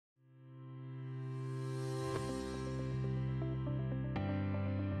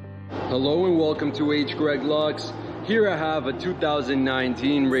Hello and welcome to H. Greg Lux. Here I have a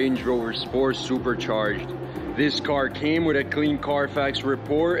 2019 Range Rover Sport Supercharged. This car came with a clean Carfax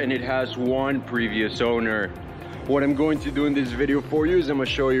report and it has one previous owner. What I'm going to do in this video for you is I'm going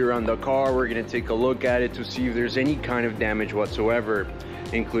to show you around the car. We're going to take a look at it to see if there's any kind of damage whatsoever,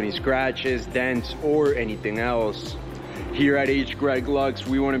 including scratches, dents, or anything else. Here at H. Greg Lux,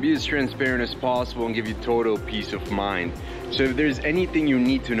 we want to be as transparent as possible and give you total peace of mind. So if there's anything you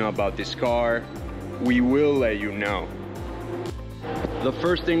need to know about this car, we will let you know. The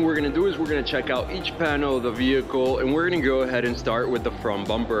first thing we're going to do is we're going to check out each panel of the vehicle, and we're going to go ahead and start with the front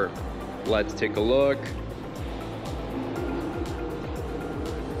bumper. Let's take a look.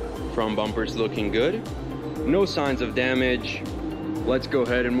 Front bumper's looking good. No signs of damage. Let's go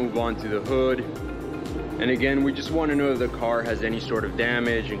ahead and move on to the hood. And again, we just want to know if the car has any sort of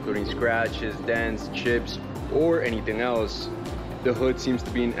damage, including scratches, dents, chips, or anything else. The hood seems to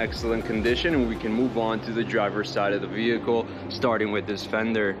be in excellent condition, and we can move on to the driver's side of the vehicle, starting with this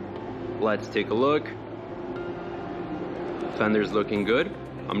fender. Let's take a look. Fender's looking good.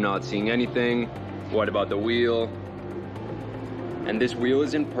 I'm not seeing anything. What about the wheel? And this wheel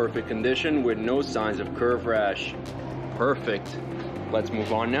is in perfect condition with no signs of curve rash. Perfect. Let's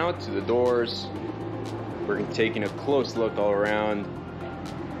move on now to the doors. We're taking a close look all around.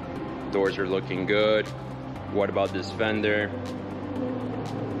 Doors are looking good. What about this fender?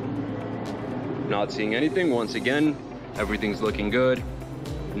 Not seeing anything. Once again, everything's looking good.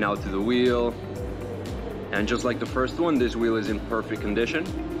 Now to the wheel. And just like the first one, this wheel is in perfect condition.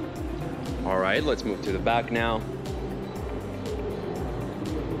 All right, let's move to the back now.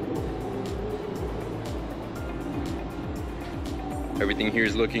 Everything here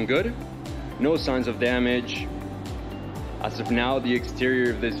is looking good. No signs of damage. As of now, the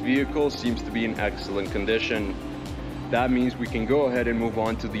exterior of this vehicle seems to be in excellent condition. That means we can go ahead and move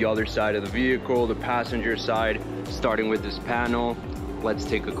on to the other side of the vehicle, the passenger side, starting with this panel. Let's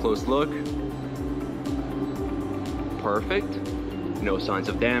take a close look. Perfect. No signs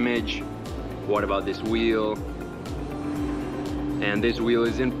of damage. What about this wheel? And this wheel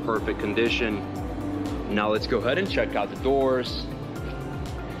is in perfect condition. Now let's go ahead and check out the doors.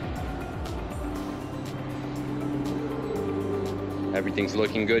 Everything's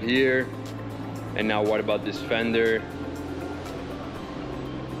looking good here. And now what about this fender?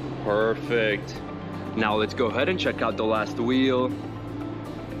 Perfect. Now let's go ahead and check out the last wheel.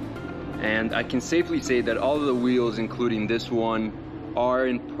 And I can safely say that all of the wheels, including this one, are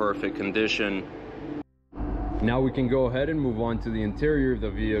in perfect condition. Now we can go ahead and move on to the interior of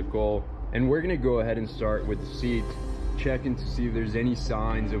the vehicle. And we're gonna go ahead and start with the seat, checking to see if there's any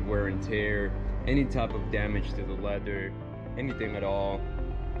signs of wear and tear, any type of damage to the leather, anything at all.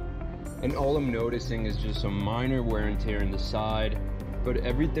 And all I'm noticing is just some minor wear and tear in the side, but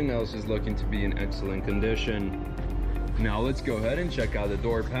everything else is looking to be in excellent condition. Now let's go ahead and check out the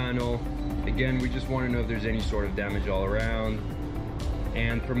door panel. Again, we just want to know if there's any sort of damage all around.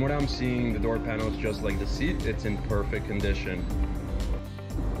 And from what I'm seeing, the door panel is just like the seat, it's in perfect condition.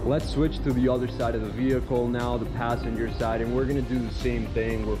 Let's switch to the other side of the vehicle now, the passenger side, and we're going to do the same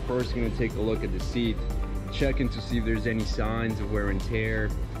thing. We're first going to take a look at the seat, checking to see if there's any signs of wear and tear,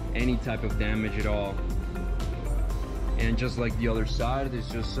 any type of damage at all. And just like the other side, there's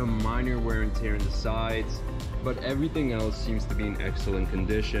just some minor wear and tear in the sides, but everything else seems to be in excellent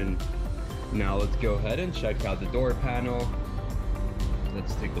condition. Now let's go ahead and check out the door panel.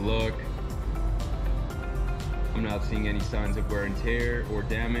 Let's take a look. I'm not seeing any signs of wear and tear or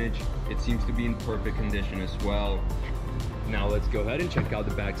damage. It seems to be in perfect condition as well. Now let's go ahead and check out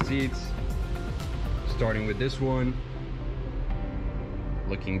the back seats. Starting with this one,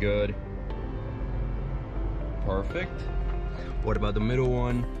 looking good. Perfect. What about the middle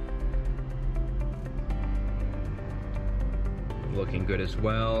one? Looking good as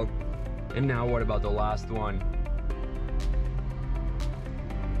well. And now what about the last one?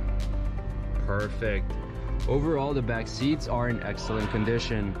 Perfect. Overall, the back seats are in excellent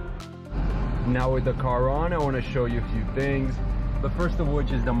condition. Now with the car on, I want to show you a few things. The first of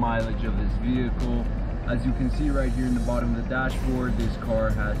which is the mileage of this vehicle. As you can see right here in the bottom of the dashboard, this car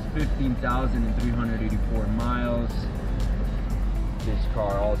has 15,384 miles. This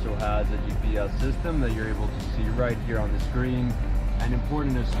car also has a GPS system that you're able to see right here on the screen. And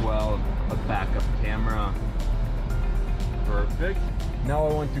important as well, a backup camera. Perfect. Now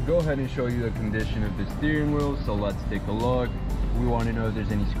I want to go ahead and show you the condition of the steering wheel, so let's take a look. We want to know if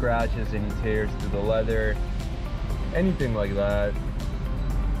there's any scratches, any tears to the leather, anything like that.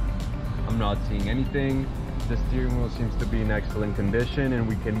 I'm not seeing anything. The steering wheel seems to be in excellent condition, and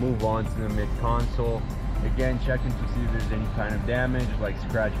we can move on to the mid console. Again, checking to see if there's any kind of damage, like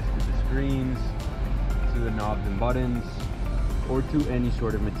scratches to the screens, to the knobs and buttons, or to any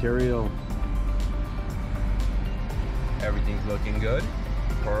sort of material. Everything's looking good.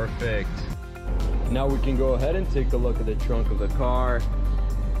 Perfect. Now we can go ahead and take a look at the trunk of the car.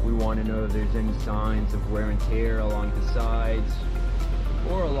 We want to know if there's any signs of wear and tear along the sides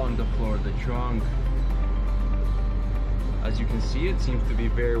or along the floor of the trunk. As you can see, it seems to be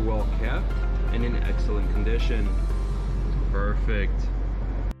very well kept and in excellent condition. Perfect.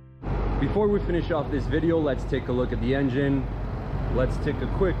 Before we finish off this video, let's take a look at the engine. Let's take a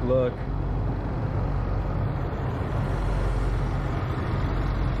quick look.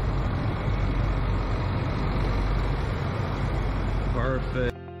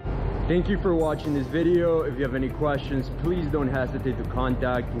 Perfect. Thank you for watching this video. If you have any questions, please don't hesitate to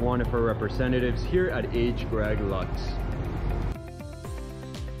contact one of our representatives here at H. Greg Lux.